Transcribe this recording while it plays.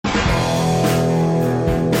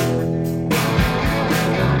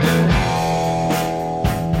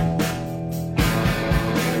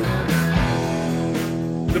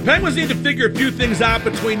Penguins need to figure a few things out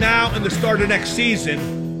between now and the start of next season,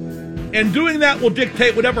 and doing that will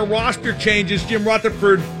dictate whatever roster changes Jim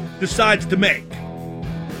Rutherford decides to make.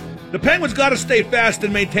 The Penguins got to stay fast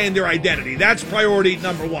and maintain their identity. That's priority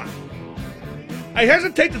number one. I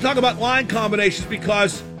hesitate to talk about line combinations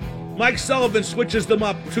because Mike Sullivan switches them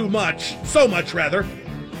up so much,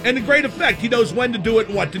 and to great effect. He knows when to do it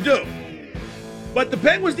and what to do. But the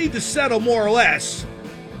Penguins need to settle more or less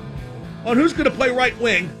on who's going to play right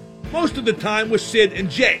wing most of the time with Sid and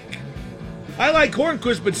Jake. I like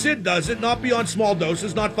Hornqvist, but Sid doesn't, not beyond small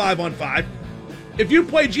doses, not 5-on-5. If you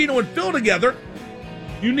play Gino and Phil together,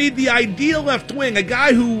 you need the ideal left wing, a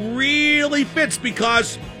guy who really fits,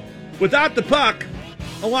 because without the puck,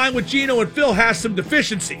 a line with Gino and Phil has some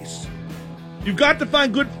deficiencies. You've got to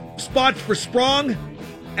find good spots for Sprong,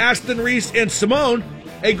 Aston Reese, and Simone.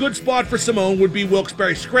 A good spot for Simone would be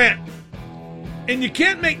Wilkes-Barre Scranton. And you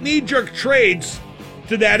can't make knee-jerk trades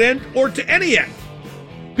to that end or to any end.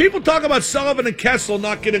 People talk about Sullivan and Kessel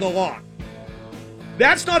not getting along.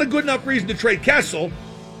 That's not a good enough reason to trade Kessel,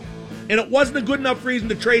 and it wasn't a good enough reason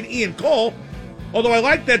to trade Ian Cole, although I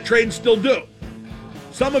like that trade and still do.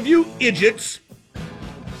 Some of you idiots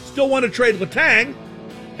still want to trade Letang,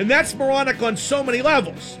 and that's moronic on so many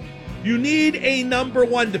levels. You need a number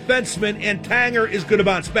one defenseman, and Tanger is going to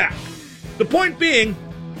bounce back. The point being,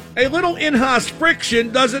 a little in-house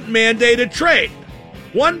friction doesn't mandate a trade.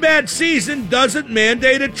 One bad season doesn't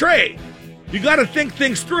mandate a trade. You got to think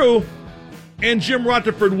things through, and Jim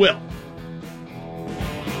Rutherford will.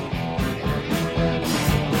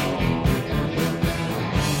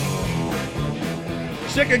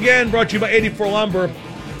 Sick Again, brought to you by 84 Lumber,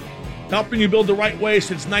 helping you build the right way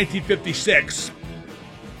since 1956.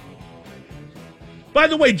 By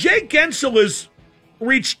the way, Jake Gensel has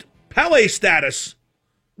reached Pele status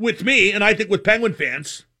with me, and I think with Penguin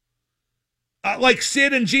fans, like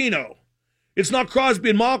Sid and Gino. It's not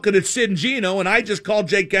Crosby and Malkin, it's Sid and Gino, and I just call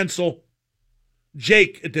Jake Gensel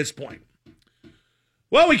Jake at this point.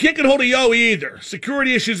 Well, we can't get a hold of Yoey either.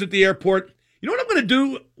 Security issues at the airport. You know what I'm going to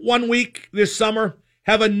do one week this summer?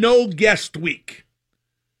 Have a no-guest week.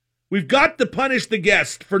 We've got to punish the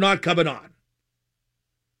guest for not coming on.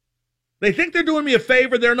 They think they're doing me a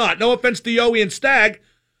favor, they're not. No offense to Yoey and Stag,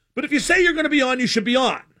 but if you say you're going to be on, you should be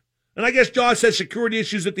on. And I guess Josh has security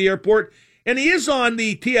issues at the airport, and he is on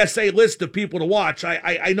the TSA list of people to watch.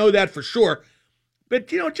 I know that for sure. But,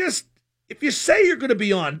 just, if you say you're going to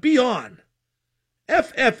be on, be on.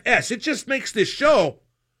 FFS, it just makes this show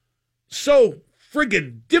so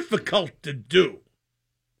friggin' difficult to do.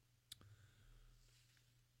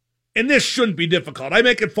 And this shouldn't be difficult. I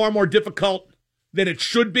make it far more difficult than it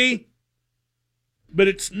should be, but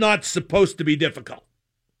it's not supposed to be difficult.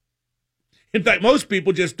 In fact, most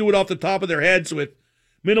people just do it off the top of their heads with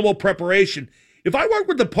minimal preparation. If I work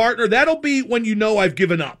with a partner, that'll be when you know I've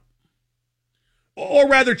given up. Or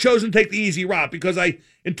rather chosen to take the easy route, because I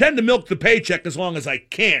intend to milk the paycheck as long as I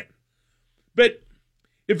can. But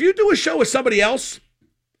if you do a show with somebody else,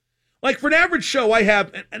 like for an average show I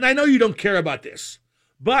have, and I know you don't care about this,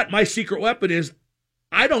 but my secret weapon is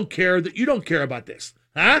I don't care that you don't care about this.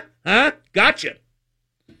 Huh? Gotcha.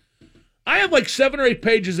 I have like 7 or 8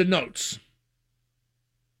 pages of notes.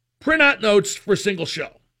 Print-out notes for a single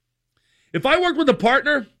show. If I worked with a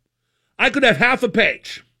partner, I could have half a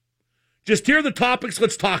page. Just here are the topics,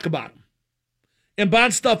 let's talk about them. And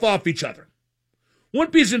bounce stuff off each other.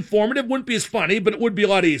 Wouldn't be as informative, wouldn't be as funny, but it would be a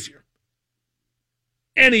lot easier.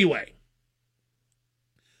 Anyway,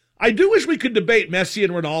 I do wish we could debate Messi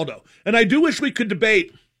and Ronaldo. And I do wish we could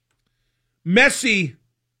debate Messi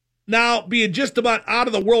now being just about out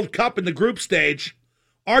of the World Cup in the group stage,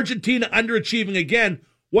 Argentina underachieving again.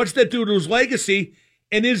 What's that do to his legacy?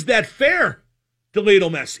 And is that fair to Lionel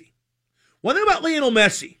Messi? One thing about Lionel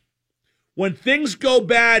Messi, when things go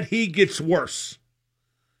bad, he gets worse.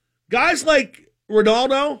 Guys like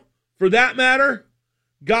Ronaldo, for that matter,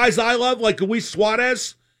 guys I love like Luis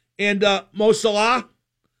Suarez and Mo Salah,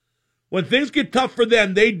 when things get tough for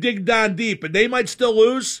them, they dig down deep, and they might still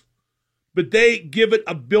lose, but they give it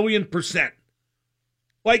 1,000,000,000%.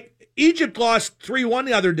 Like Egypt lost 3-1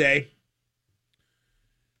 the other day,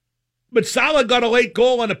 but Salah got a late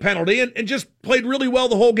goal on a penalty and just played really well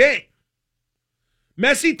the whole game.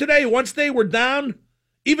 Messi today, once they were down,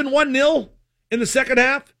 even 1-0 in the second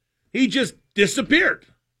half, he just disappeared.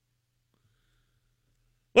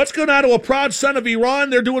 Let's go now to a proud son of Iran.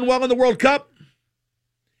 They're doing well in the World Cup.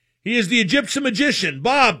 He is the Egyptian magician,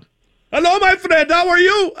 Bob. Hello, my friend. How are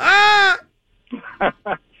you? Hi,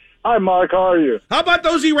 Mark. How are you? How about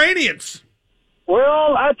those Iranians?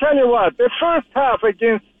 Well, I tell you what, the first half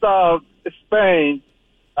against Spain,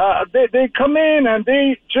 they come in and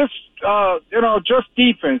they just just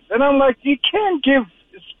defense, and I'm like, you can't give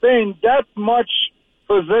Spain that much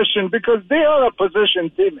possession because they are a possession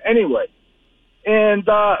team anyway. And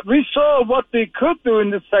we saw what they could do in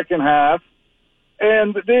the second half,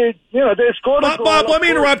 and they scored a goal. Bob, let me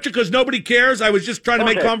interrupt you because nobody cares. I was just trying to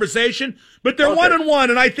make conversation, but they're 1-1,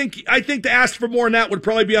 and I think to ask for more than that would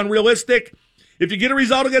probably be unrealistic. If you get a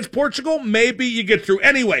result against Portugal, maybe you get through.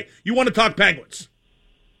 Anyway, you want to talk Penguins?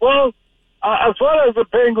 Well, as far as the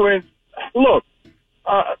Penguins, look,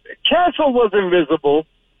 Castle was invisible.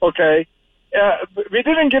 Okay, we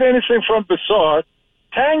didn't get anything from Brassard.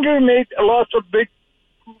 Tanger made lots of big,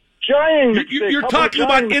 giant mistakes. You're talking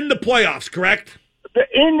about in the playoffs, correct?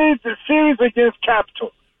 In the series against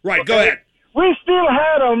Capital. Right, go ahead. We still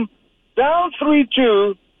had them down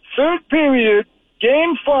 3-2, third period,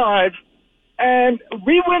 game 5, and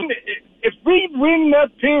we win. If we win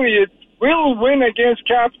that period, we'll win against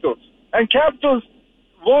Capitals. And Capitals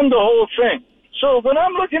won the whole thing. So when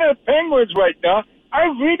I'm looking at Penguins right now, I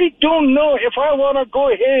really don't know if I want to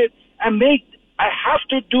go ahead and I have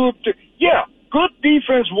to do it. Good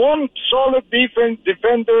defense, one solid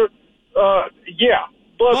defender. But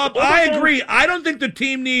Bob, I agree. I don't think the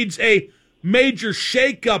team needs a major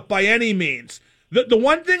shakeup by any means. The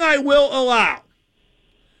one thing I will allow,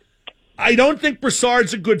 I don't think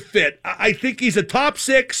Brassard's a good fit. I think he's a top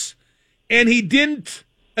 6, and he didn't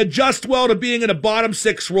adjust well to being in a bottom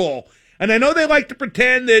 6 role. And I know they like to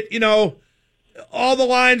pretend that, all the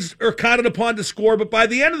lines are counted upon to score, but by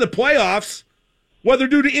the end of the playoffs, whether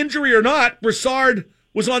due to injury or not, Brassard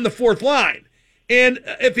was on the 4th line. And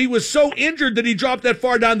if he was so injured that he dropped that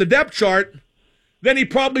far down the depth chart, then he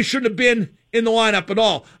probably shouldn't have been in the lineup at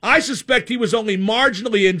all. I suspect he was only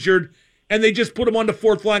marginally injured, and they just put him on the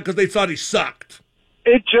 4th line because they thought he sucked.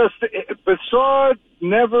 Brassard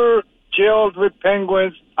never gelled with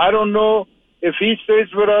Penguins. I don't know if he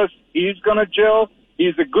stays with us, he's going to gel.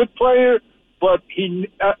 He's a good player, but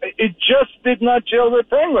it just did not gel with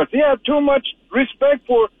Penguins. He had too much respect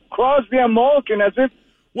for Crosby and Malkin as if.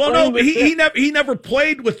 Well, no, he never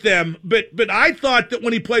played with them, but I thought that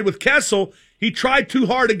when he played with Kessel, he tried too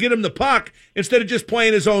hard to get him the puck instead of just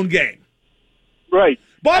playing his own game. Right.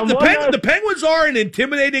 Bob, the Penguins are an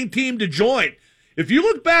intimidating team to join. If you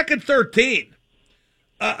look back at 13,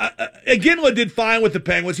 Iginla did fine with the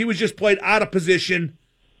Penguins. He was just played out of position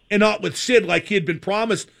and not with Sid like he had been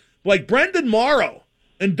promised. Like Brendan Morrow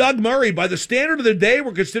and Doug Murray, by the standard of the day,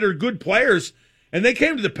 were considered good players, and they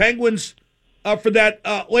came to the Penguins for that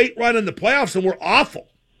late run in the playoffs and were awful.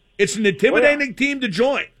 It's an intimidating team to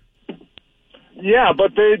join. Yeah,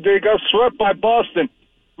 but they got swept by Boston.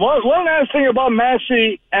 One last thing about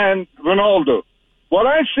Massey and Ronaldo. What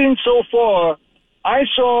I've seen so far, I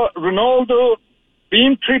saw Ronaldo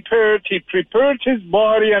being prepared. He prepared his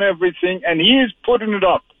body and everything, and he is putting it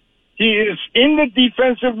up. He is in the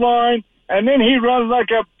defensive line, and then he runs like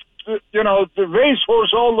the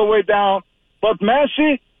racehorse all the way down. But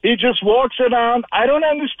Massey, he just walks around. I don't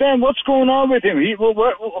understand what's going on with him.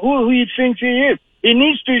 Who he thinks he is. He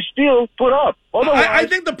needs to still put up. Otherwise, I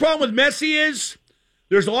think the problem with Messi is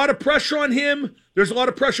there's a lot of pressure on him. There's a lot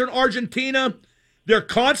of pressure on Argentina. They're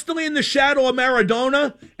constantly in the shadow of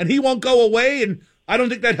Maradona, and he won't go away, and I don't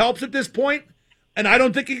think that helps at this point. And I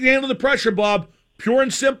don't think he can handle the pressure, Bob. Pure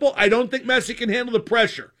and simple, I don't think Messi can handle the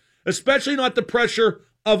pressure, especially not the pressure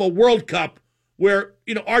of a World Cup where,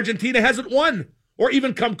 Argentina hasn't won or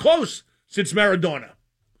even come close since Maradona.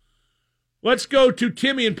 Let's go to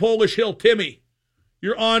Timmy in Polish Hill. Timmy,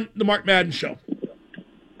 you're on the Mark Madden Show.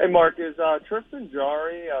 Hey, Mark, is Tristan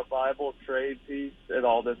Jarry a viable trade piece at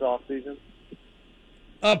all this offseason?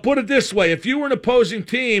 Put it this way. If you were an opposing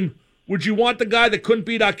team, would you want the guy that couldn't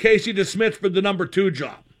beat out Casey DeSmith for the number 2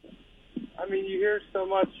 job? I mean, you hear so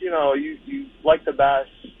much, you like to bash,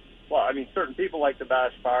 certain people like to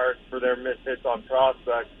bash Pirates for their missed hits on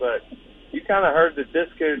prospects, but you kind of heard that this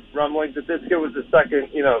kid rumblings that this kid was the second,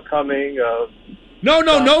 coming of... No,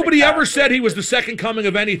 nobody ever said he was the second coming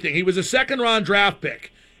of anything. He was a second-round draft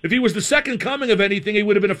pick. If he was the second coming of anything, he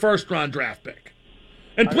would have been a first-round draft pick.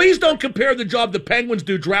 And please don't compare the job the Penguins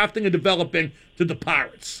do drafting and developing to the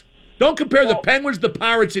Pirates. Don't compare the Penguins to the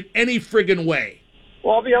Pirates in any friggin' way.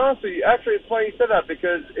 Well, I'll be honest with you. Actually, it's funny you said that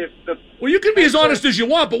because if the... Well, you can be as honest as you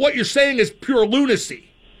want, but what you're saying is pure lunacy.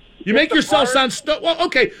 You make yourself sound... Well,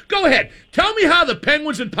 okay, go ahead. Tell me how the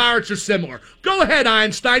Penguins and Pirates are similar. Go ahead,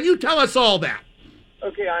 Einstein. You tell us all that.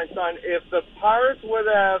 Okay, Einstein, if the Pirates would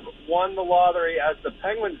have won the lottery as the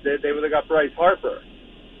Penguins did, they would have got Bryce Harper.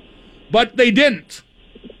 But they didn't.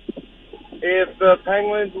 If the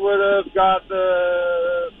Penguins would have got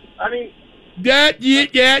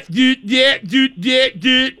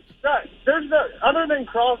There's no, other than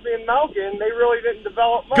Crosby and Malkin, they really didn't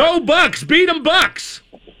develop much. Go Bucks! Beat them Bucks!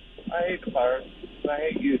 I hate the Pirates. I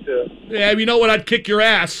hate you too. Yeah, you know what? I'd kick your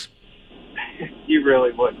ass. You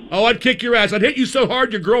really wouldn't. Oh, I'd kick your ass. I'd hit you so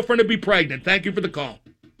hard your girlfriend would be pregnant. Thank you for the call.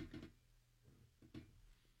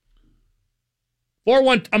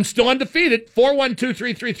 4-1. I'm still undefeated.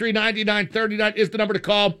 412-333-9939 is the number to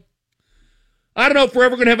call. I don't know if we're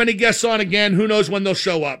ever going to have any guests on again. Who knows when they'll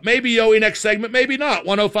show up. Maybe Yoey next segment, maybe not.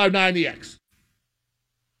 1059 The X.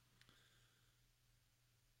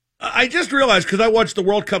 I just realized, because I watched the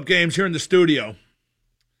World Cup games here in the studio,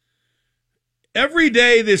 every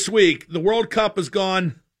day this week, the World Cup has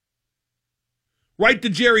gone right to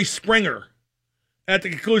Jerry Springer at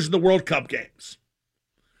the conclusion of the World Cup games.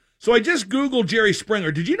 So I just Googled Jerry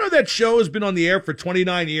Springer. Did you know that show has been on the air for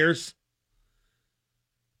 29 years?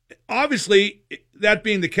 Obviously, that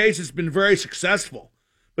being the case, it's been very successful.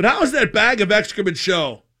 But how has that bag of excrement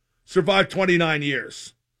show survived 29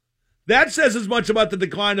 years? That says as much about the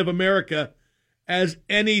decline of America as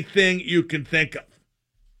anything you can think of.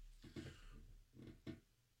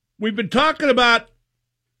 We've been talking about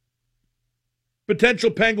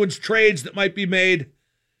potential Penguins trades that might be made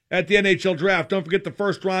at the NHL draft. Don't forget the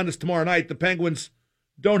first round is tomorrow night. The Penguins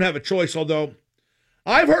don't have a choice, although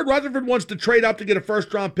I've heard Rutherford wants to trade up to get a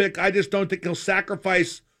first-round pick. I just don't think he'll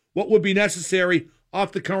sacrifice what would be necessary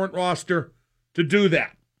off the current roster to do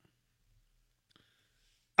that.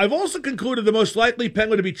 I've also concluded the most likely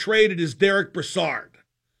Penguin to be traded is Derek Brassard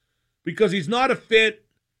because he's not a fit.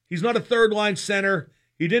 He's not a third-line center.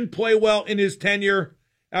 He didn't play well in his tenure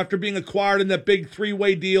after being acquired in that big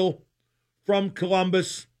three-way deal from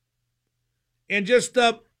Columbus. And just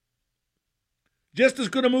is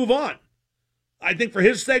going to move on. I think for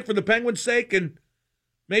his sake, for the Penguins' sake, and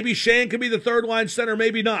maybe Shane can be the third-line center,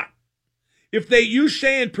 maybe not. If they use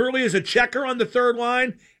Shane purely as a checker on the third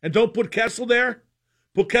line and don't put Kessel there,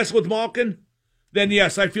 put Kessel with Malkin, then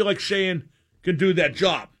yes, I feel like Shane can do that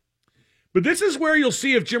job. But this is where you'll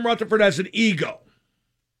see if Jim Rutherford has an ego.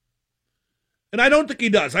 And I don't think he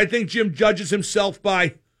does. I think Jim judges himself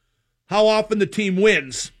by how often the team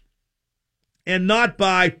wins and not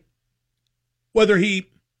by whether he,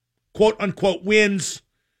 quote-unquote, wins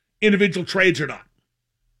individual trades or not.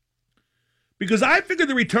 Because I figured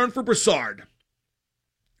the return for Brassard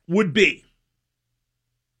would be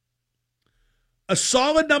a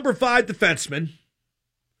solid number 5 defenseman,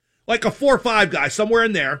 like a 4-5 guy, somewhere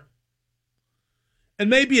in there, and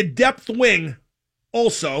maybe a depth wing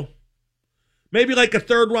also, maybe like a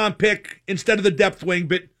third-round pick instead of the depth wing,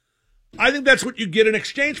 but I think that's what you get in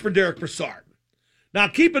exchange for Derek Brassard. Now,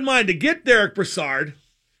 keep in mind, to get Derek Brassard,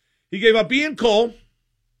 he gave up Ian Cole.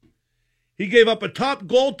 He gave up a top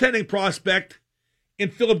goaltending prospect in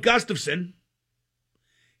Philip Gustafson.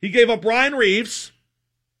 He gave up Ryan Reeves.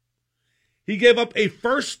 He gave up a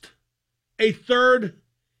first, a third,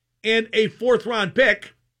 and a fourth-round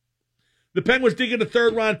pick. The Penguins did get a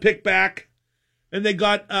third-round pick back, and they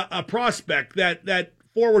got a prospect, that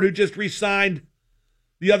forward who just re-signed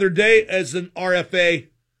the other day as an RFA,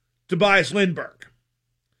 Tobias Lindbergh.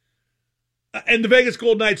 And the Vegas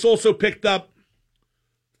Golden Knights also picked up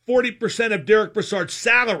 40% of Derek Brassard's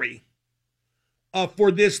salary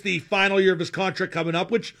for the final year of his contract coming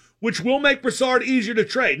up, which will make Brassard easier to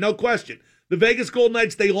trade, no question. The Vegas Golden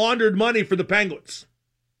Knights, they laundered money for the Penguins.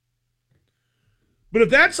 But if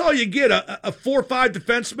that's all you get, a 4-5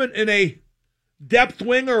 defenseman in a depth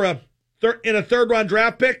wing or in a third-round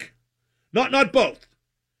draft pick, not both.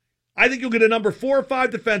 I think you'll get a number 4 or 5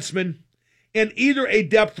 defenseman and either a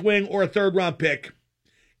depth wing or a third-round pick.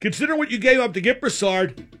 Consider what you gave up to get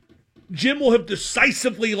Brassard. Jim will have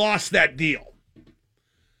decisively lost that deal.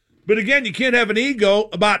 But again, you can't have an ego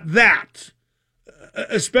about that,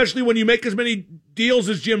 especially when you make as many deals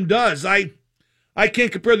as Jim does. I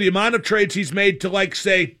can't compare the amount of trades he's made to, like,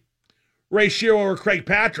 say, Ray Shero or Craig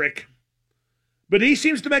Patrick, but he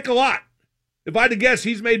seems to make a lot. If I had to guess,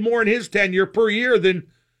 he's made more in his tenure per year than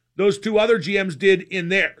those two other GMs did in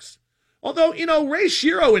theirs. Although, Ray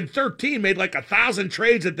Shero in 13 made like 1,000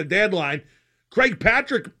 trades at the deadline. Craig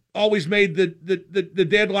Patrick always made the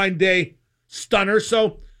deadline day stunner.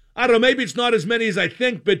 So, I don't know, maybe it's not as many as I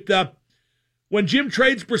think, but when Jim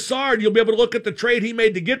trades Brassard, you'll be able to look at the trade he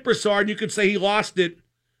made to get Brassard, and you could say he lost it,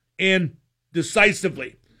 and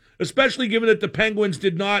decisively. Especially given that the Penguins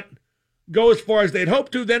did not go as far as they'd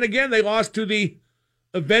hoped to. Then again, they lost to the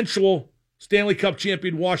eventual Stanley Cup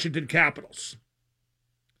champion Washington Capitals.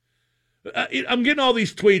 I'm getting all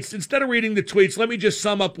these tweets. Instead of reading the tweets, let me just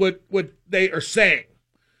sum up what they are saying.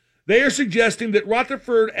 They are suggesting that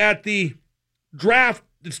Rutherford at the draft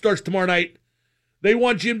that starts tomorrow night They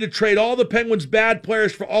want Jim to trade all the Penguins' bad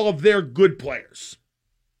players for all of their good players.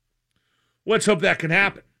 Let's hope that can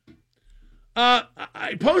happen.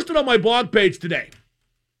 I posted on my blog page today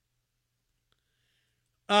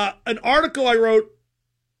an article I wrote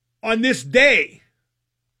on this day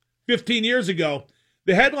 15 years ago.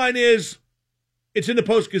 The headline is, it's in the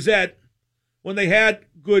Post-Gazette, when they had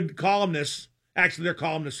good columnists. Actually, their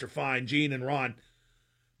columnists are fine, Gene and Ron.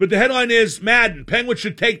 But the headline is, Madden, Penguins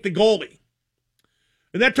should take the goalie.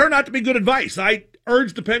 And that turned out to be good advice. I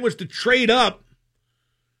urged the Penguins to trade up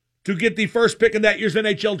to get the first pick in that year's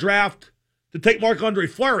NHL draft to take Marc-Andre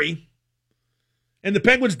Fleury. And the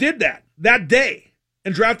Penguins did that day,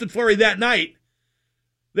 and drafted Fleury that night.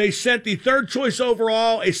 They sent the third choice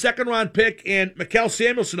overall, a second-round pick, and Mikkel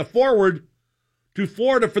Samuelsson, a forward, to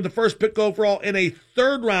Florida for the first pick overall and a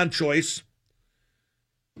third-round choice.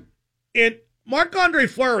 And Marc-Andre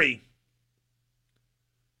Fleury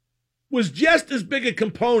was just as big a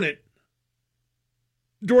component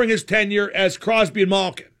during his tenure as Crosby and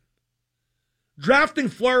Malkin. Drafting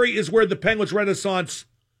Fleury is where the Penguins' renaissance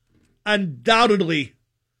undoubtedly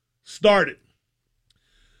started.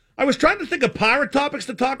 I was trying to think of Pirate topics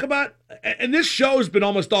to talk about, and this show has been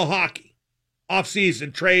almost all hockey.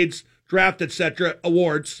 Off-season, trades, draft, etc.,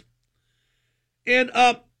 awards. And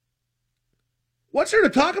what's there to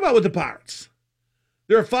talk about with the Pirates?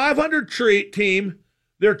 They're a 500 team.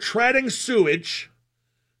 They're treading sewage.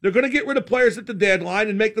 They're going to get rid of players at the deadline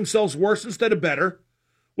and make themselves worse instead of better.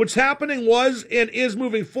 What's happening was and is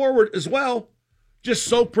moving forward as well, just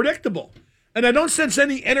so predictable. And I don't sense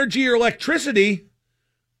any energy or electricity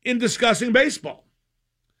in discussing baseball.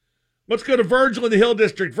 Let's go to Virgil in the Hill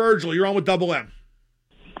District. Virgil, you're on with Double M.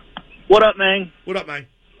 What up, man? What up, man?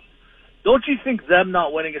 Don't you think them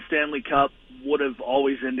not winning a Stanley Cup would have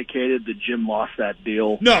always indicated that Jim lost that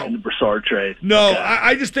deal in the Brassard trade? No, okay.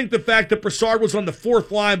 I just think the fact that Brassard was on the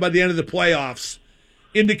fourth line by the end of the playoffs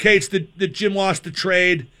indicates that Jim lost the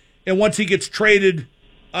trade. And once he gets traded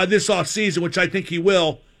this offseason, which I think he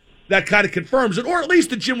will, that kind of confirms it. Or at least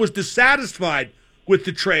that Jim was dissatisfied with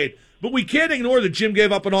the trade. But we can't ignore that Jim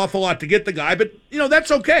gave up an awful lot to get the guy. But,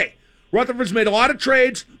 that's okay. Rutherford's made a lot of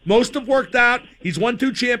trades. Most have worked out. He's won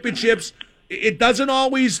 2 championships. It doesn't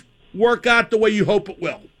always work out the way you hope it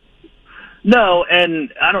will. No,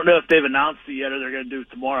 and I don't know if they've announced it yet or they're going to do it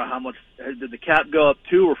tomorrow. How much did the cap go up,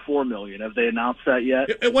 $2 or $4 million? Have they announced that yet?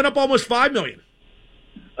 It went up almost $5 million.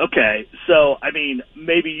 Okay, so,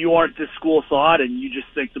 maybe you aren't this school of thought and you just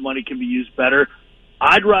think the money can be used better.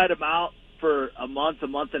 I'd ride him out for a month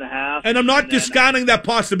and a half. And I'm not discounting that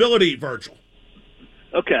possibility, Virgil.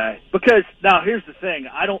 Okay, because now here's the thing.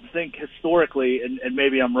 I don't think historically, and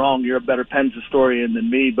maybe I'm wrong, you're a better Pens historian than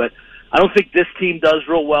me, but I don't think this team does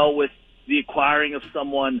real well with the acquiring of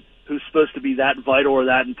someone who's supposed to be that vital or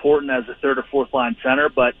that important as a third or fourth line center.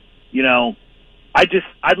 But,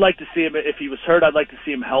 I'd like to see him, if he was hurt, I'd like to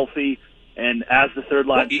see him healthy and as the third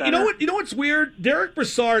line center. You know what's weird? Derek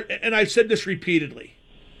Brassard, and I've said this repeatedly,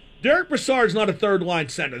 Derek Brassard's not a third line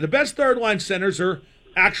center. The best third line centers are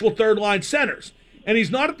actual third line centers. And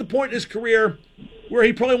he's not at the point in his career where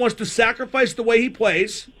he probably wants to sacrifice the way he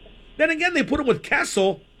plays. Then again, they put him with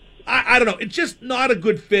Kessel. I don't know. It's just not a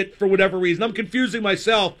good fit for whatever reason. I'm confusing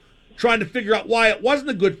myself trying to figure out why it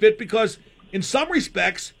wasn't a good fit because in some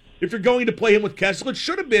respects, if you're going to play him with Kessel, it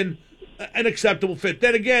should have been an acceptable fit.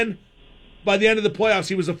 Then again, by the end of the playoffs,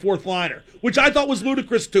 he was a fourth liner, which I thought was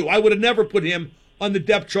ludicrous too. I would have never put him on the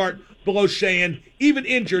depth chart below Sheahan, even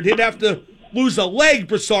injured. He'd have to lose a leg,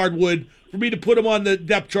 Brassard would, for me to put him on the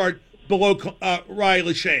depth chart below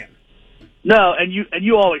Riley Sheahan. No, and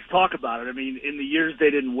you always talk about it. In the years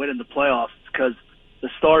they didn't win in the playoffs, it's because the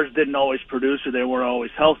stars didn't always produce or they weren't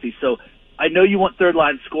always healthy. So I know you want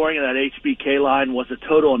third-line scoring, and that HBK line was a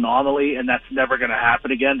total anomaly, and that's never going to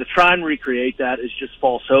happen again. To try and recreate that is just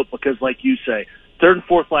false hope because, like you say, third- and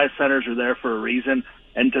fourth-line centers are there for a reason,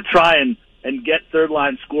 and to try and get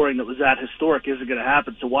third-line scoring that was that historic isn't going to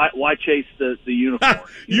happen. So why chase the unicorn?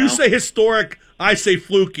 You say historic, I say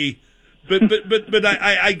fluky. But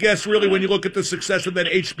I guess really when you look at the success of that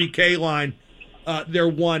HBK line, they're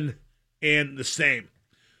one and the same.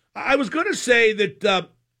 I was going to say that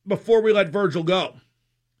before we let Virgil go,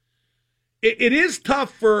 it is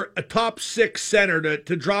tough for a top 6 center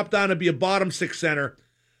to drop down and be a bottom 6 center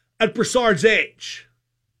at Brassard's age.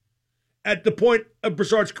 At the point of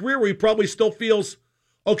Brassard's career where he probably still feels,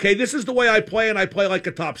 okay, this is the way I play, and I play like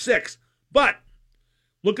a top 6. But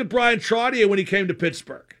look at Brian Trottier when he came to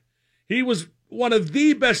Pittsburgh. He was one of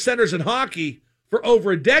the best centers in hockey for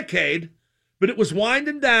over a decade, but it was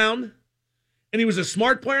winding down, and he was a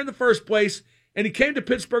smart player in the first place, and he came to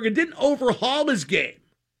Pittsburgh and didn't overhaul his game.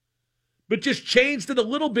 but just changed it a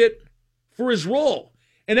little bit for his role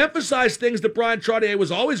and emphasized things that Brian Trottier was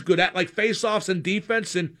always good at, like face-offs and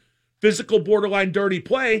defense and physical borderline dirty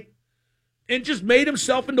play, and just made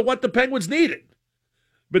himself into what the Penguins needed.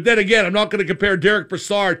 But then again, I'm not going to compare Derek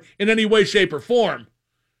Brassard in any way, shape, or form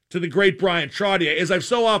to the great Brian Trottier, as I've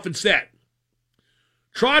so often said.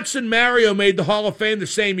 Trotz and Mario made the Hall of Fame the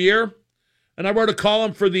same year, and I wrote a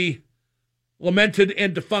column for the lamented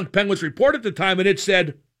and defunct Penguins Report at the time, and it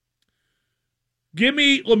said, give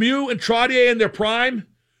me Lemieux and Trottier in their prime.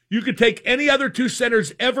 You could take any other two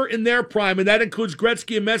centers ever in their prime, and that includes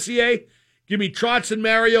Gretzky and Messier. Give me Trotz and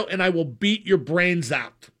Mario, and I will beat your brains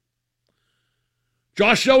out.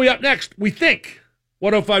 Josh Yohe up next, we think.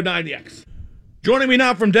 105.9 The X. Joining me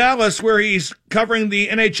now from Dallas, where he's covering the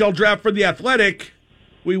NHL draft for The Athletic,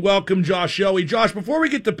 we welcome Josh Yohe. Josh, before we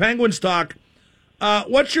get to Penguins talk,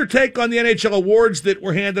 what's your take on the NHL awards that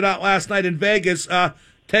were handed out last night in Vegas?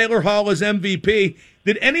 Taylor Hall as MVP.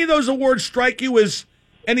 Did any of those awards strike you as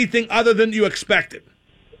anything other than you expected?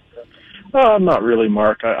 Not really,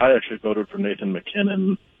 Mark. I actually voted for Nathan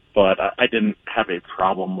MacKinnon, but I didn't have a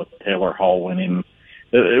problem with Taylor Hall winning.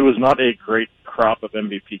 It was not a great crop of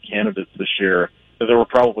MVP candidates this year. There were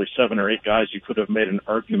probably 7 or 8 guys you could have made an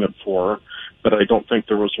argument for, but I don't think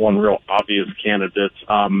there was one real obvious candidate.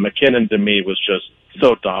 MacKinnon, to me, was just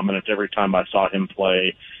so dominant every time I saw him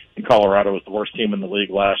play. And Colorado was the worst team in the league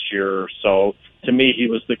last year, so to me, he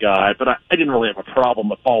was the guy. But I didn't really have a problem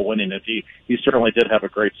with Hall winning it. He certainly did have a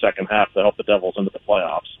great second half to help the Devils into the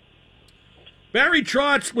playoffs. Barry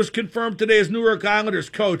Trotz was confirmed today as New York Islanders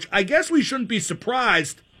coach. I guess we shouldn't be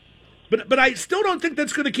surprised, but I still don't think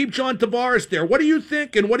that's going to keep John Tavares there. What do you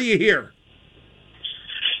think, and what do you hear?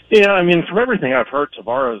 Yeah, I mean, from everything I've heard,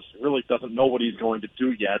 Tavares really doesn't know what he's going to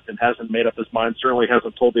do yet and hasn't made up his mind, certainly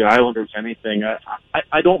hasn't told the Islanders anything.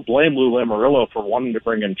 I don't blame Lou Lamoriello for wanting to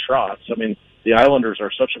bring in Trotz. I mean, the Islanders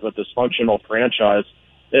are such of a dysfunctional franchise.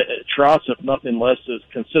 Trotz, if nothing less, is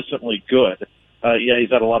consistently good. Yeah, he's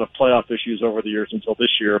had a lot of playoff issues over the years until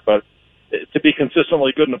this year, but to be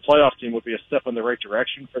consistently good in a playoff team would be a step in the right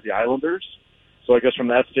direction for the Islanders. So I guess from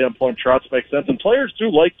that standpoint, Trotz makes sense. And players do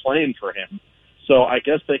like playing for him. So I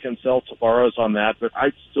guess they can sell Tavares on that, but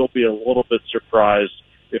I'd still be a little bit surprised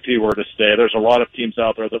if he were to stay. There's a lot of teams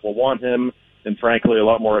out there that will want him, and frankly, a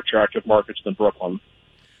lot more attractive markets than Brooklyn.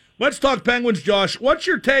 Let's talk Penguins, Josh. What's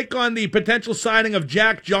your take on the potential signing of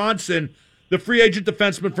Jack Johnson, the free agent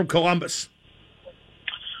defenseman from Columbus?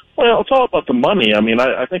 Well, it's all about the money. I mean,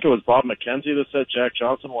 I think it was Bob McKenzie that said Jack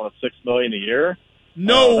Johnson wanted $6 million a year.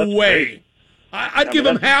 No way. Crazy. I'd give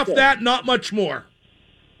him half that, not much more.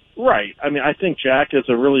 Right. I mean, I think Jack is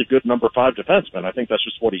a really good number 5 defenseman. I think that's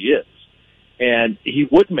just what he is. And he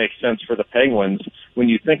would make sense for the Penguins when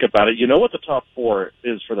you think about it. You know what the top 4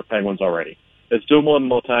 is for the Penguins already. It's Dumoulin,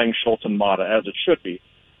 Letang, Schultz, and Mata, as it should be.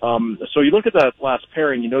 So you look at that last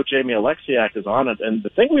pairing, you know Jamie Alexiak is on it. And the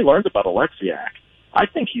thing we learned about Alexiak, I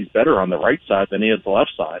think he's better on the right side than he is the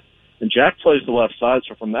left side. And Jack plays the left side,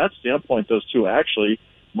 so from that standpoint, those two actually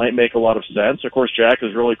might make a lot of sense. Of course, Jack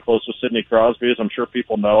is really close with Sidney Crosby, as I'm sure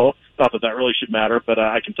people know. Not that that really should matter, but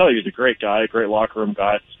I can tell you he's a great guy, a great locker room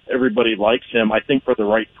guy. Everybody likes him. I think for the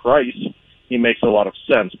right price, he makes a lot of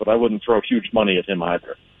sense, but I wouldn't throw huge money at him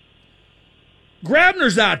either.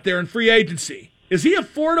 Grabner's out there in free agency. Is he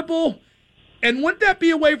affordable? And wouldn't that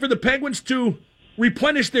be a way for the Penguins to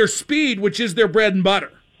replenish their speed, which is their bread and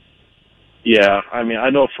butter? Yeah, I mean, I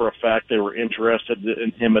know for a fact they were interested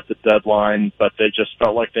in him at the deadline, but they just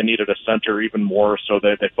felt like they needed a center even more, so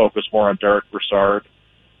they focused more on Derek Brassard.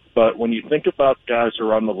 But when you think about guys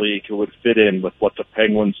around the league who would fit in with what the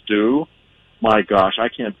Penguins do, my gosh, I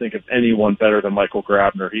can't think of anyone better than Michael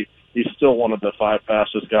Grabner. He's still one of the 5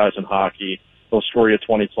 fastest guys in hockey. He'll score you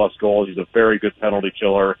 20-plus goals. He's a very good penalty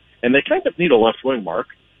killer. And they kind of need a left wing, Mark.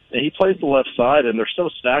 And he plays the left side, and they're so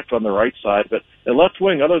stacked on the right side. But the left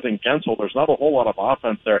wing, other than Gensel, there's not a whole lot of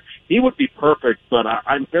offense there. He would be perfect, but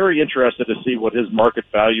I'm very interested to see what his market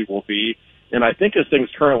value will be. And I think as things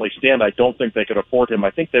currently stand, I don't think they could afford him.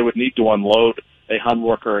 I think they would need to unload a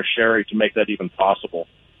Hunwick or a Sherry to make that even possible.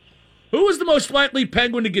 Who is the most likely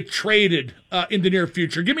Penguin to get traded in the near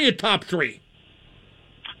future? Give me a top 3.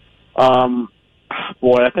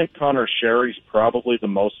 Boy, I think Connor Sherry's probably the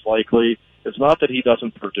most likely. It's not that he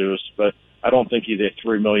doesn't produce, but I don't think he's a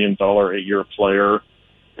 $3 million a year player,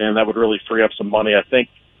 and that would really free up some money. I think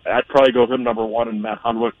I'd probably go with him number 1 and Matt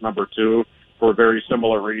Hunwick number 2 for very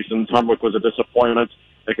similar reasons. Hunwick was a disappointment.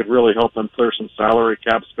 They could really help them clear some salary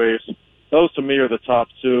cap space. Those to me are the top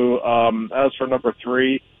 2. As for number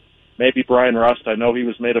 3, maybe Brian Rust. I know he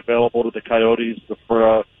was made available to the Coyotes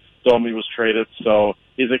before Domi was traded, so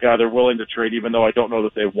he's a guy they're willing to trade, even though I don't know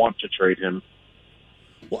that they want to trade him.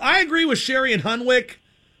 Well, I agree with Sherry and Hunwick,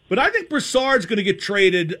 but I think Brassard's going to get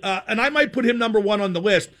traded, and I might put him number one on the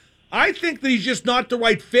list. I think that he's just not the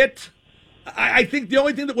right fit. I think the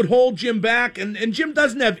only thing that would hold Jim back, and Jim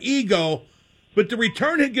doesn't have ego, but the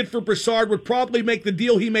return he'd get for Brassard would probably make the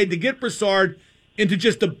deal he made to get Brassard into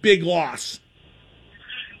just a big loss.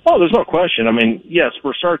 Oh, there's no question. I mean, yes,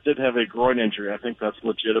 Brassard did have a groin injury. I think that's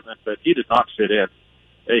legitimate, but he did not fit in.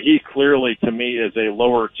 He clearly, to me, is a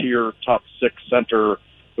lower-tier top six center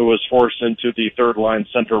who was forced into the third-line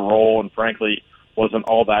center role and, frankly, wasn't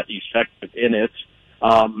all that effective in it.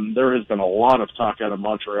 There has been a lot of talk out of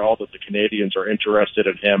Montreal that the Canadians are interested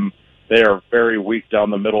in him. They are very weak down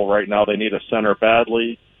the middle right now. They need a center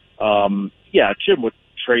badly. Jim would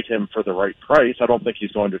trade him for the right price. I don't think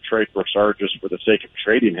he's going to trade Brassard just for the sake of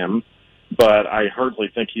trading him, but I hardly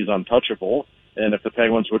think he's untouchable. And if the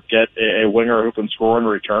Penguins would get a winger who can score in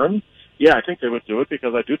return, I think they would do it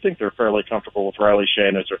because I do think they're fairly comfortable with Riley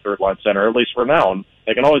Shane as their third-line center, at least for now. And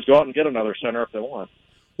they can always go out and get another center if they want.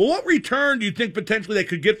 Well, what return do you think potentially they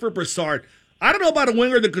could get for Brassard? I don't know about a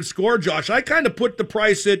winger that could score, Josh. I kind of put the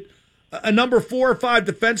price at a number 4 or 5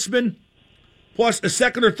 defenseman plus a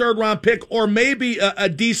second or third round pick or maybe a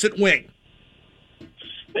decent wing.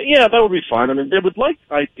 Yeah, that would be fine. I mean, they would like,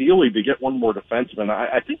 ideally, to get one more defenseman.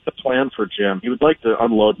 I think the plan for Jim, he would like to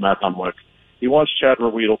unload Matt Hunwick. He wants Chad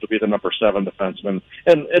Ruhwedel to be the number 7 defenseman.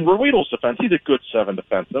 And Ruhwedel's defense, he's a good 7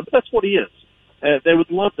 defenseman, but that's what he is. And they would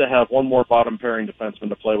love to have one more bottom-pairing defenseman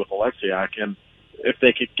to play with Alexiak. And if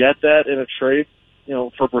they could get that in a trade,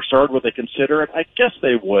 for Brassard, would they consider it? I guess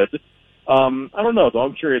they would. I don't know, though.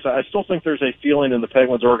 I'm curious. I still think there's a feeling in the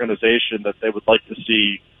Penguins organization that they would like to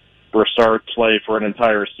see Brassard play for an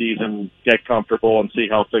entire season, get comfortable, and see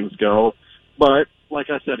how things go. But, like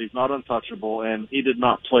I said, he's not untouchable, and he did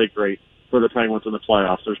not play great for the Penguins in the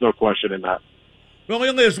playoffs. There's no question in that. Well, he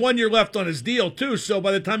only has 1 year left on his deal, too, so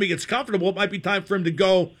by the time he gets comfortable, it might be time for him to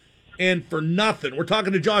go and for nothing. We're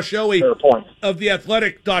talking to Josh Yohe of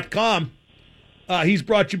TheAthletic.com. He's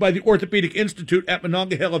brought to you by the Orthopedic Institute at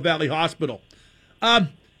Monongahela Valley Hospital.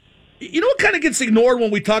 You know what kind of gets ignored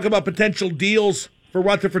when we talk about potential deals for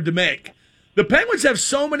Rutherford to make? The Penguins have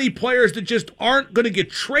so many players that just aren't going to get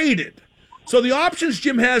traded. So the options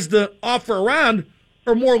Jim has to offer around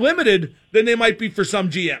are more limited than they might be for some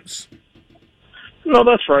GMs. No,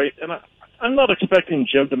 that's right. And I'm not expecting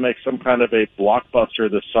Jim to make some kind of a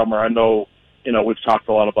blockbuster this summer. I know, we've talked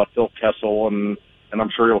a lot about Phil Kessel, and I'm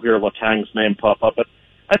sure you'll hear Letang's name pop up. But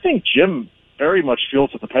I think Jim very much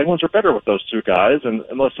feels that the Penguins are better with those two guys, and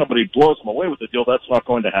unless somebody blows them away with the deal, that's not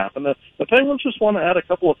going to happen. The Penguins just want to add a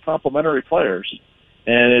couple of complementary players,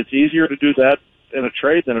 and it's easier to do that in a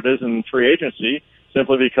trade than it is in free agency,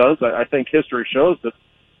 simply because I think history shows that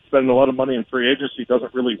spending a lot of money in free agency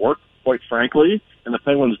doesn't really work, quite frankly, and the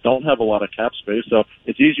Penguins don't have a lot of cap space, so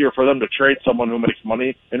it's easier for them to trade someone who makes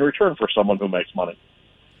money in return for someone who makes money.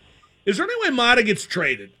 Is there any way Mata gets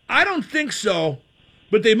traded? I don't think so,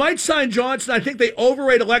 but they might sign Johnson. I think they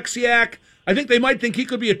overrate Alexiak. I think they might think he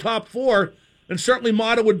could be a top 4, and certainly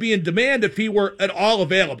Mata would be in demand if he were at all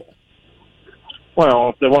available. Well,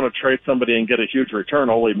 if they want to trade somebody and get a huge return,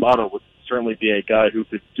 Ole Mata would certainly be a guy who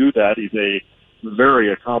could do that. He's a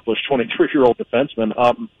very accomplished 23-year-old defenseman.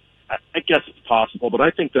 I guess it's possible, but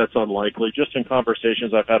I think that's unlikely. Just in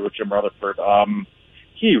conversations I've had with Jim Rutherford,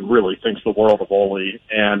 he really thinks the world of Ole,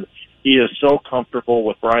 and he is so comfortable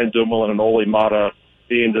with Brian Dumoulin and Ole Mata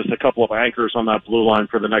being just a couple of anchors on that blue line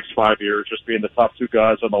for the next 5 years, just being the top 2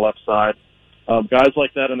 guys on the left side. Guys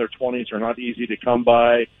like that in their 20s are not easy to come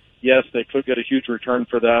by. Yes, they could get a huge return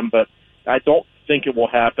for them, but I don't think it will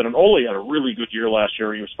happen. And Ole had a really good year last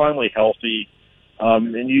year. He was finally healthy.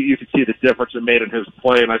 And you can see the difference it made in his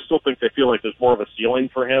play, and I still think they feel like there's more of a ceiling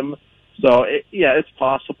for him. So, it's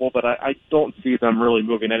possible, but I don't see them really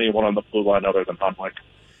moving anyone on the blue line other than Hunwick.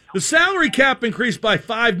 The salary cap increased by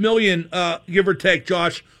 $5 million, give or take,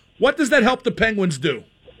 Josh. What does that help the Penguins do?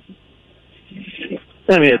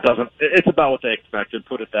 I mean, it doesn't. It's about what they expected,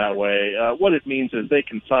 put it that way. What it means is they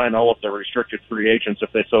can sign all of their restricted free agents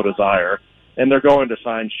if they so desire, and they're going to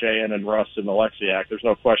sign Sheahan and Rust and Alexiak. There's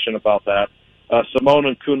no question about that. Simone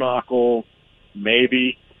and Kuhnhackl,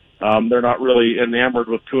 maybe. They're not really enamored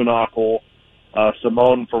with Kuhnhackl.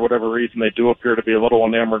 Simone, for whatever reason, they do appear to be a little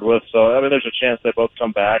enamored with. So, I mean, there's a chance they both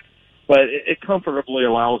come back. But it comfortably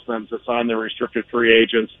allows them to sign their restricted free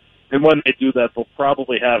agents. And when they do that, they'll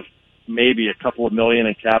probably have maybe a couple of million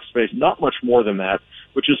in cap space, not much more than that,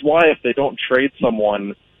 which is why if they don't trade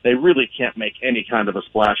someone, they really can't make any kind of a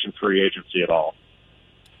splash in free agency at all.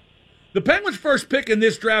 The Penguins' first pick in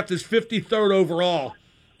this draft is 53rd overall.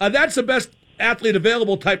 That's the best athlete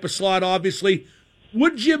available type of slot, obviously.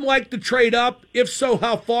 Would Jim like to trade up? If so,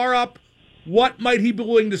 how far up? What might he be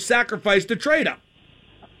willing to sacrifice to trade up?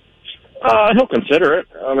 He'll consider it.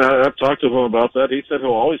 I mean, I've talked to him about that. He said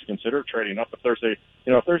he'll always consider trading up. If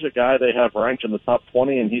there's a guy they have ranked in the top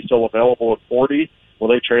 20 and he's still available at 40, will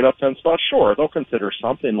they trade up 10 spots? Sure, they'll consider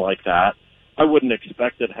something like that. I wouldn't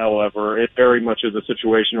expect it, however. It very much is a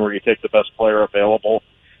situation where you take the best player available.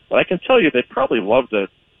 But I can tell you they'd probably love to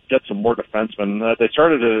get some more defensemen. They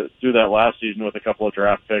started to do that last season with a couple of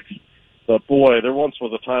draft picks. But, boy, there once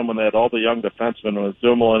was a time when they had all the young defensemen with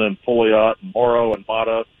Dumoulin and Pouliot and Morrow and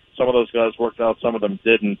Mata. Some of those guys worked out, some of them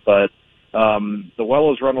didn't. But the well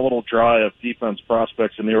has run a little dry of defense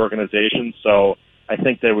prospects in the organization, so I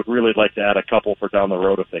think they would really like to add a couple for down the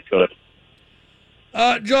road if they could.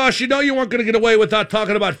 Josh, you know you weren't going to get away without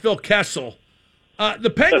talking about Phil Kessel.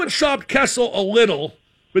 The Penguins shopped Kessel a little,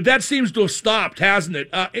 but that seems to have stopped, hasn't it?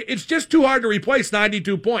 It's just too hard to replace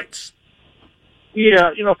 92 points.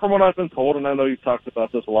 Yeah, from what I've been told, and I know you've talked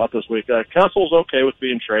about this a lot this week, Kessel's okay with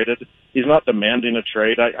being traded. He's not demanding a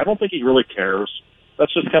trade. I don't think he really cares.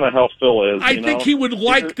 That's just kind of how Phil is. I think he would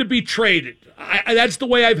like to be traded. That's the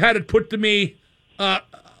way I've had it put to me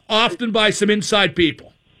often by some inside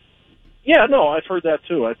people. Yeah, no, I've heard that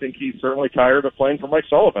too. I think he's certainly tired of playing for Mike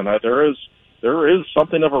Sullivan. There is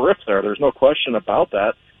something of a rift there. There's no question about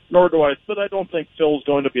that. But I don't think Phil's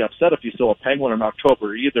going to be upset if he's still a Penguin in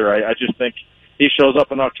October either. I just think he shows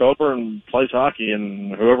up in October and plays hockey,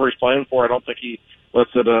 and whoever he's playing for, I don't think he lets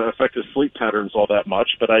it affect his sleep patterns all that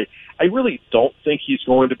much. But I really don't think he's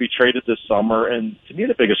going to be traded this summer. And to me,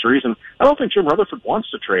 the biggest reason, I don't think Jim Rutherford wants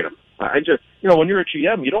to trade him. I just, when you're a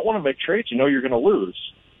GM, you don't want to make trades you know you're going to lose.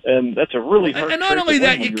 And that's a really hard. And not only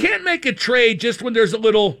that, you can't make a trade just when there's a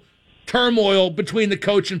little turmoil between the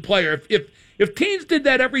coach and player. If teams did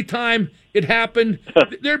that every time it happened,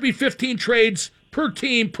 there'd be 15 trades per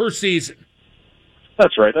team per season.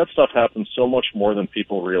 That's right. That stuff happens so much more than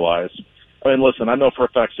people realize. I mean, listen, I know for a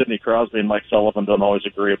fact Sidney Crosby and Mike Sullivan don't always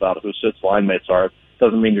agree about who Sid's line mates are.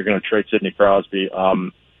 Doesn't mean you're going to trade Sidney Crosby.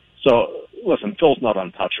 So, listen, Phil's not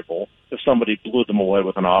untouchable. If somebody blew them away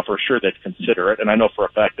with an offer, sure, they'd consider it. And I know for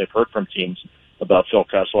a fact they've heard from teams about Phil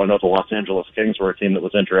Kessel. I know the Los Angeles Kings were a team that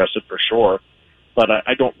was interested for sure. But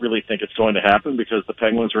I don't really think it's going to happen because the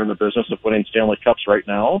Penguins are in the business of winning Stanley Cups right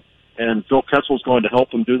now. And Phil Kessel's going to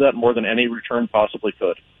help them do that more than any return possibly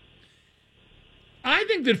could. I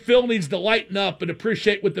think that Phil needs to lighten up and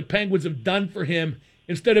appreciate what the Penguins have done for him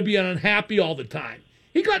instead of being unhappy all the time.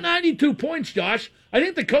 He got 92 points, Josh. I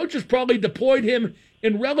think the coaches probably deployed him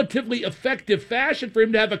in relatively effective fashion for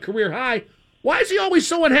him to have a career high. Why is he always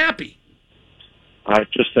so unhappy? I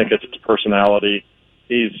just think it's his personality.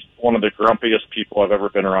 He's one of the grumpiest people I've ever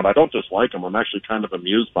been around. I don't dislike him. I'm actually kind of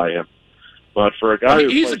amused by him. But for a guy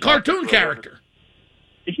he's a cartoon character.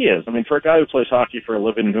 He is. I mean, for a guy who plays hockey for a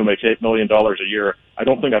living and who makes $8 million a year, I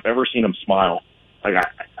don't think I've ever seen him smile. Like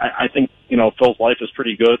I think, Phil's life is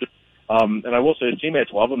pretty good. And I will say his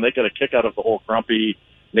teammates love him. They get a kick out of the whole grumpy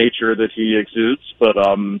nature that he exudes. But,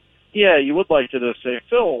 yeah, you would like to just say,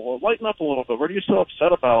 Phil, lighten up a little bit. What are you so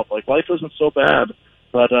upset about? Like, life isn't so bad.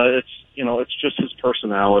 But it's just his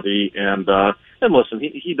personality. And listen,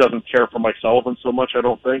 he doesn't care for Mike Sullivan so much, I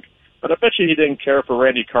don't think. But I bet you he didn't care for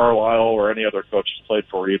Randy Carlyle or any other coach he's played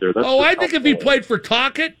for either. I think if he played for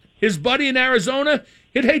Tocchet, his buddy in Arizona,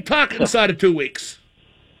 he'd hate Tocchet inside of 2 weeks.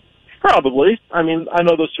 Probably. I mean, I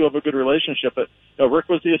know those two have a good relationship, but Rick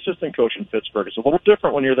was the assistant coach in Pittsburgh. It's a little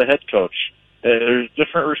different when you're the head coach. There's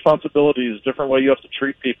different responsibilities, different way you have to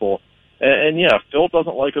treat people. And yeah, Phil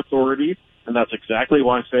doesn't like authority, and that's exactly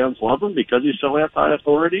why fans love him, because he's so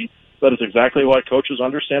anti-authority, but it's exactly why coaches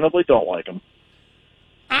understandably don't like him.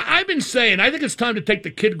 I've been saying, I think it's time to take the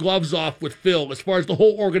kid gloves off with Phil as far as the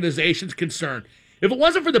whole organization's concerned. If it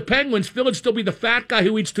wasn't for the Penguins, Phil would still be the fat guy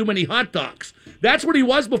who eats too many hot dogs. That's what he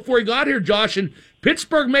was before he got here, Josh, and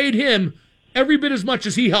Pittsburgh made him every bit as much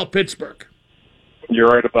as he helped Pittsburgh. You're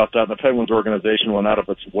right about that. The Penguins organization went out of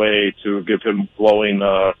its way to give him glowing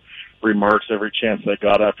remarks every chance they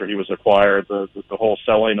got after he was acquired. The whole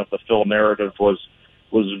selling of the Phil narrative was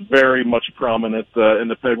very much prominent in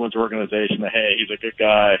the Penguins organization. Hey, he's a good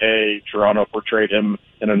guy. Hey, Toronto portrayed him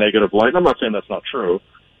in a negative light. And I'm not saying that's not true.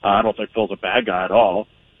 I don't think Phil's a bad guy at all.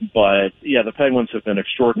 But, yeah, the Penguins have been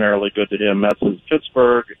extraordinarily good to him. That's his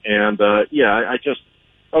Pittsburgh. And,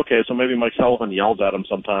 okay, so maybe Mike Sullivan yells at him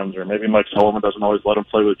sometimes, or maybe Mike Sullivan doesn't always let him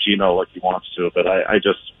play with Gino like he wants to. But I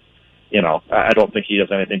don't think he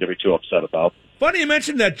has anything to be too upset about. Funny you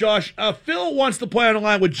mentioned that, Josh. Phil wants to play on a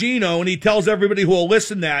line with Gino, and he tells everybody who will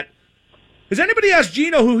listen that. Has anybody asked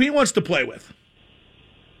Gino who he wants to play with?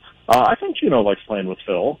 I think Gino likes playing with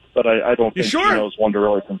Phil, but I don't You think sure? Gino's one to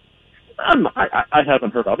really. I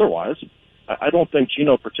haven't heard otherwise. I don't think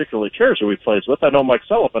Gino particularly cares who he plays with. I know Mike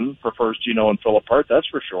Sullivan prefers Gino and Phil apart, that's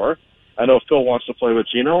for sure. I know Phil wants to play with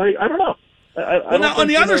Gino. I don't know. Well, now, on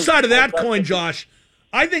the other side of that coin, Josh,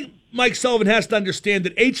 I think Mike Sullivan has to understand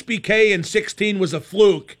that HBK in 16 was a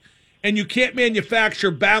fluke, and you can't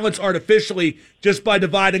manufacture balance artificially just by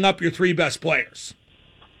dividing up your three best players.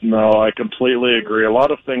 No, I completely agree. A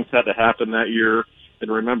lot of things had to happen that year.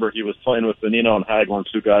 And remember, he was playing with Bonino and Hagelin,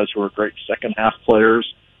 two guys who were great second-half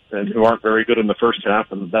players and who aren't very good in the first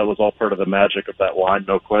half, and that was all part of the magic of that line,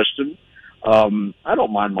 no question. I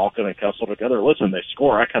don't mind Malkin and Kessel together. Listen, they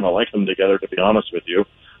score. I kind of like them together, to be honest with you.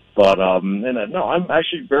 But, no, I'm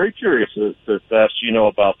actually very curious to ask Gino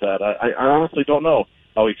about that. I honestly don't know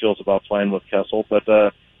how he feels about playing with Kessel, but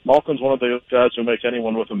Malkin's one of the guys who makes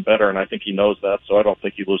anyone with him better, and I think he knows that, so I don't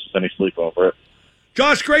think he loses any sleep over it.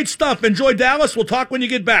 Josh, great stuff. Enjoy Dallas. We'll talk when you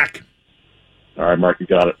get back. All right, Mark, you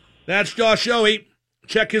got it. That's Josh Yohe.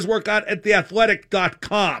 Check his work out at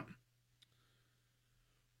theathletic.com.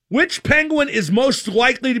 Which Penguin is most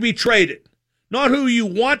likely to be traded? Not who you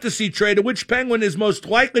want to see traded. Which Penguin is most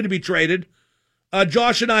likely to be traded?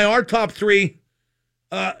 Josh and I, our top three,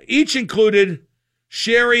 each included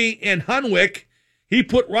Sherry and Hunwick. He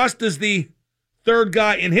put Rust as the third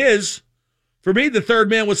guy in his. For me, the third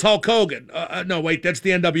man was Hulk Hogan. No, wait, that's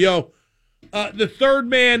the NWO. The third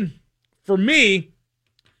man for me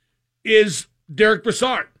is Derek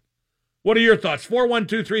Brassard. What are your thoughts?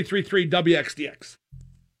 412-333-WXDX.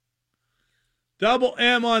 Double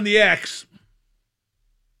M on the X.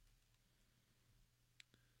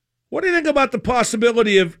 What do you think about the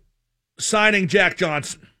possibility of signing Jack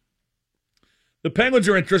Johnson? The Penguins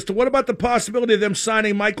are interested. What about the possibility of them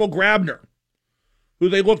signing Michael Grabner, who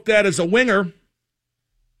they looked at as a winger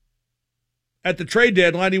at the trade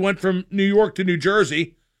deadline? He went from New York to New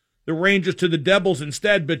Jersey, the Rangers to the Devils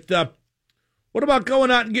instead. But what about going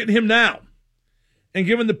out and getting him now and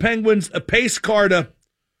giving the Penguins a pace car to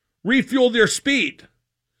refuel their speed?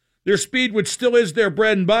 Their speed, which still is their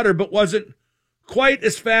bread and butter, but wasn't quite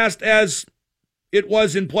as fast as it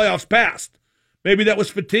was in playoffs past. Maybe that was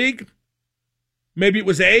fatigue. Maybe it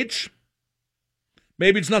was age.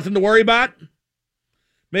 Maybe it's nothing to worry about.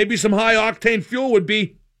 Maybe some high-octane fuel would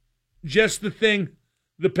be just the thing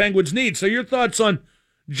the Penguins need. So your thoughts on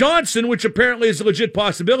Johnson, which apparently is a legit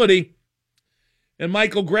possibility, and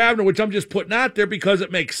Michael Grabner, which I'm just putting out there because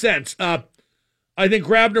it makes sense. I think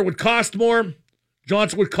Grabner would cost more.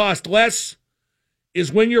 Johnson would cost less.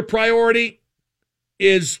 Is win your priority?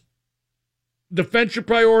 Is defense your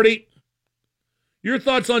priority? Your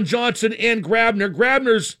thoughts on Johnson and Grabner.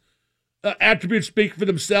 Grabner's attributes speak for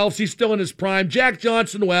themselves. He's still in his prime. Jack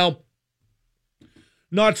Johnson, well,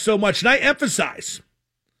 not so much. And I emphasize,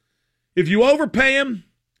 if you overpay him,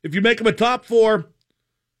 if you make him a top four,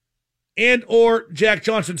 and or Jack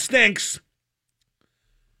Johnson stinks,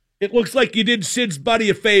 it looks like you did Sid's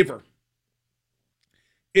buddy a favor.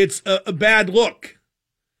 It's a bad look.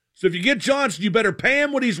 So if you get Johnson, you better pay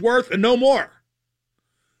him what he's worth and no more.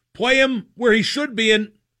 Play him where he should be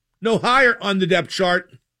and no higher on the depth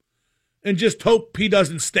chart, and just hope he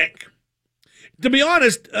doesn't stink. To be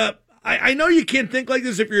honest, I know you can't think like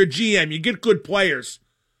this if you're a GM. You get good players.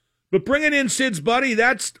 But bringing in Sid's buddy,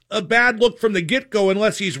 that's a bad look from the get-go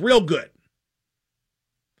unless he's real good.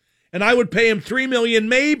 And I would pay him $3 million,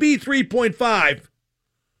 maybe 3.5,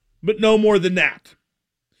 but no more than that.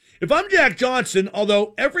 If I'm Jack Johnson,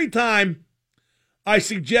 although every time I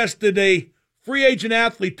suggested a free agent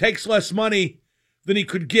athlete takes less money than he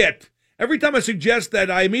could get, every time I suggest that,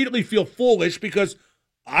 I immediately feel foolish because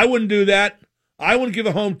I wouldn't do that. I wouldn't give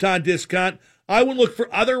a hometown discount. I wouldn't look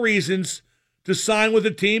for other reasons to sign with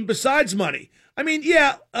a team besides money. I mean,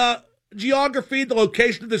 yeah, geography, the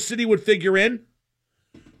location of the city would figure in.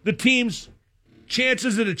 The team's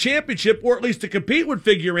chances at a championship, or at least to compete, would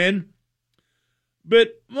figure in.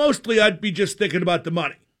 But mostly I'd be just thinking about the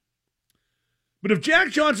money. But if Jack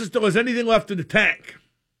Johnson still has anything left in the tank,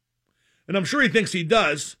 and I'm sure he thinks he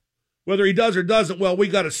does, whether he does or doesn't, well, we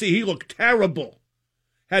got to see. He looked terrible.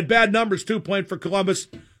 Had bad numbers, too, playing for Columbus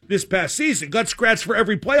this past season. Got scratched for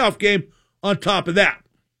every playoff game on top of that.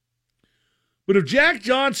 But if Jack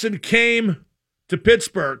Johnson came to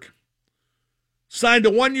Pittsburgh, signed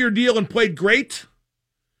a one-year deal and played great,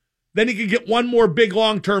 then he could get one more big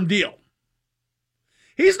long-term deal.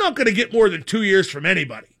 He's not going to get more than 2 years from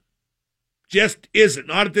anybody. Just isn't.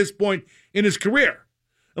 Not at this point in his career.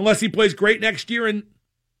 Unless he plays great next year and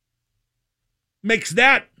makes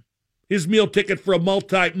that his meal ticket for a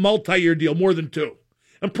multi-year deal, more than 2.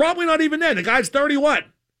 And probably not even then. The guy's 31.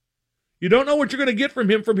 You don't know what you're going to get from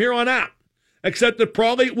him from here on out, except that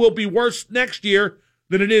probably it will be worse next year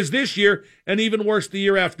than it is this year, and even worse the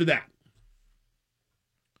year after that.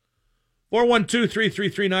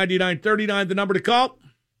 412-333-9939, the number to call.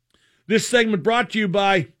 This segment brought to you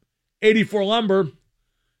by 84 Lumber,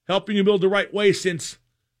 helping you build the right way since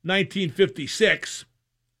 1956.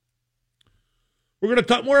 We're going to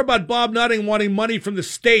talk more about Bob Nutting wanting money from the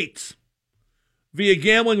states via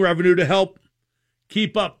gambling revenue to help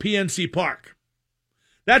keep up PNC Park.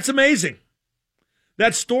 That's amazing.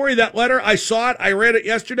 That story, that letter, I saw it. I read it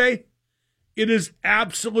yesterday. It is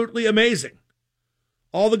absolutely amazing.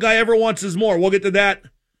 All the guy ever wants is more. We'll get to that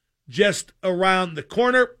just around the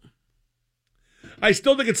corner. I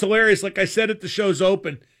still think it's hilarious. Like I said at the show's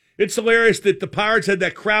open, it's hilarious that the Pirates had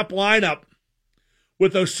that crap lineup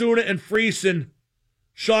with Osuna and Freese and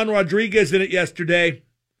Sean Rodriguez in it yesterday.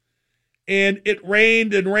 And it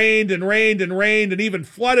rained and rained and rained and rained and even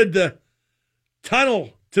flooded the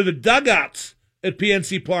tunnel to the dugouts at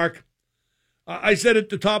PNC Park. I said at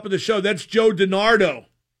the top of the show, that's Joe DiNardo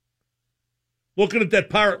looking at that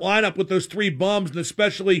Pirate lineup with those three bums and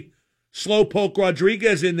especially Slowpoke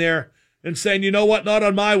Rodriguez in there and saying, you know what, not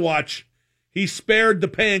on my watch. He spared the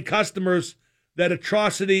paying customers that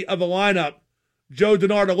atrocity of a lineup. Joe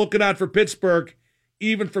DiNardo looking out for Pittsburgh,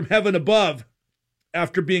 even from heaven above,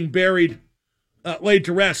 after being buried, laid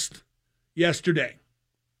to rest yesterday.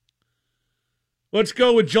 Let's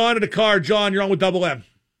go with John in the car. John, you're on with Double M.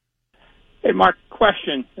 Hey, Mark,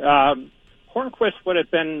 question. Hornquist would have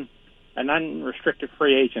been an unrestricted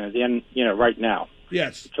free agent at the end, right now.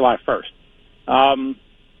 Yes. July 1st.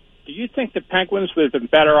 Do you think the Penguins would have been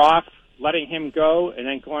better off letting him go and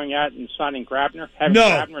then going out and signing Grabner?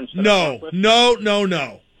 No.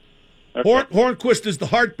 Okay. Hornquist is the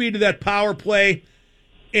heartbeat of that power play,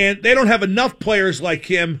 and they don't have enough players like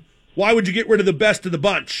him. Why would you get rid of the best of the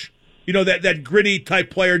bunch? That gritty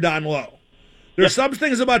type player down low. There's some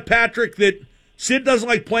things about Patrick that Sid doesn't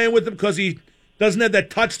like playing with him because he doesn't have that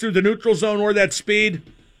touch through the neutral zone or that speed,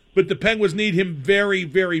 but the Penguins need him very,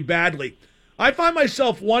 very badly. I find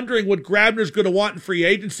myself wondering what Grabner's going to want in free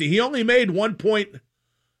agency. He only made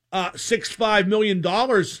 $1.65 million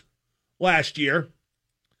last year.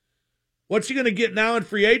 What's he going to get now in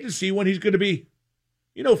free agency when he's going to be,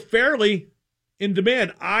 fairly in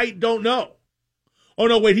demand? I don't know. Oh,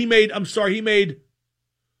 no, wait, he only made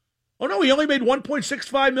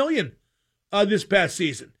 $1.65 million this past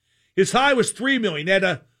season. His high was $3 million. He had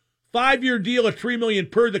a 5-year deal at $3 million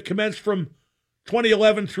per that commenced from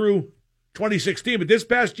 2011 through 2016. But this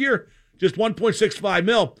past year, just $1.65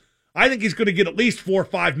 million. I think he's going to get at least $4 or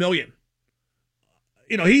 $5 million.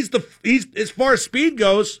 He's as far as speed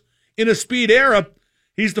goes, in a speed era,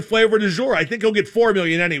 he's the flavor du jour. I think he'll get $4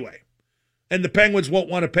 million anyway. And the Penguins won't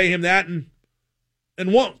want to pay him that and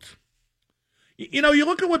won't. You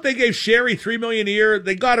look at what they gave Sherry, $3 million a year,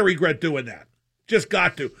 they got to regret doing that. Just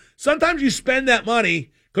got to. Sometimes you spend that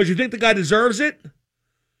money because you think the guy deserves it,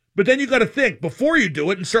 but then you got to think before you do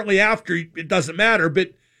it, and certainly after, it doesn't matter,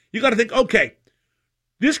 but you got to think, okay,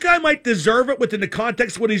 this guy might deserve it within the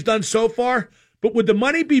context of what he's done so far, but would the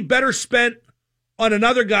money be better spent on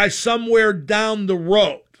another guy somewhere down the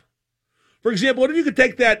road? For example, what if you could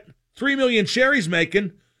take that $3 million Sherry's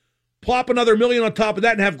making, plop another $1 million on top of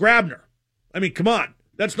that, and have Grabner? I mean, come on.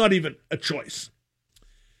 That's not even a choice.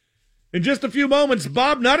 In just a few moments,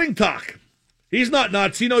 Bob Nutting talk. He's not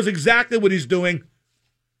nuts. He knows exactly what he's doing.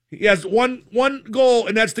 He has one goal,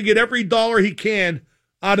 and that's to get every dollar he can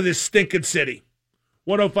out of this stinking city.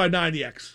 105.9 The X.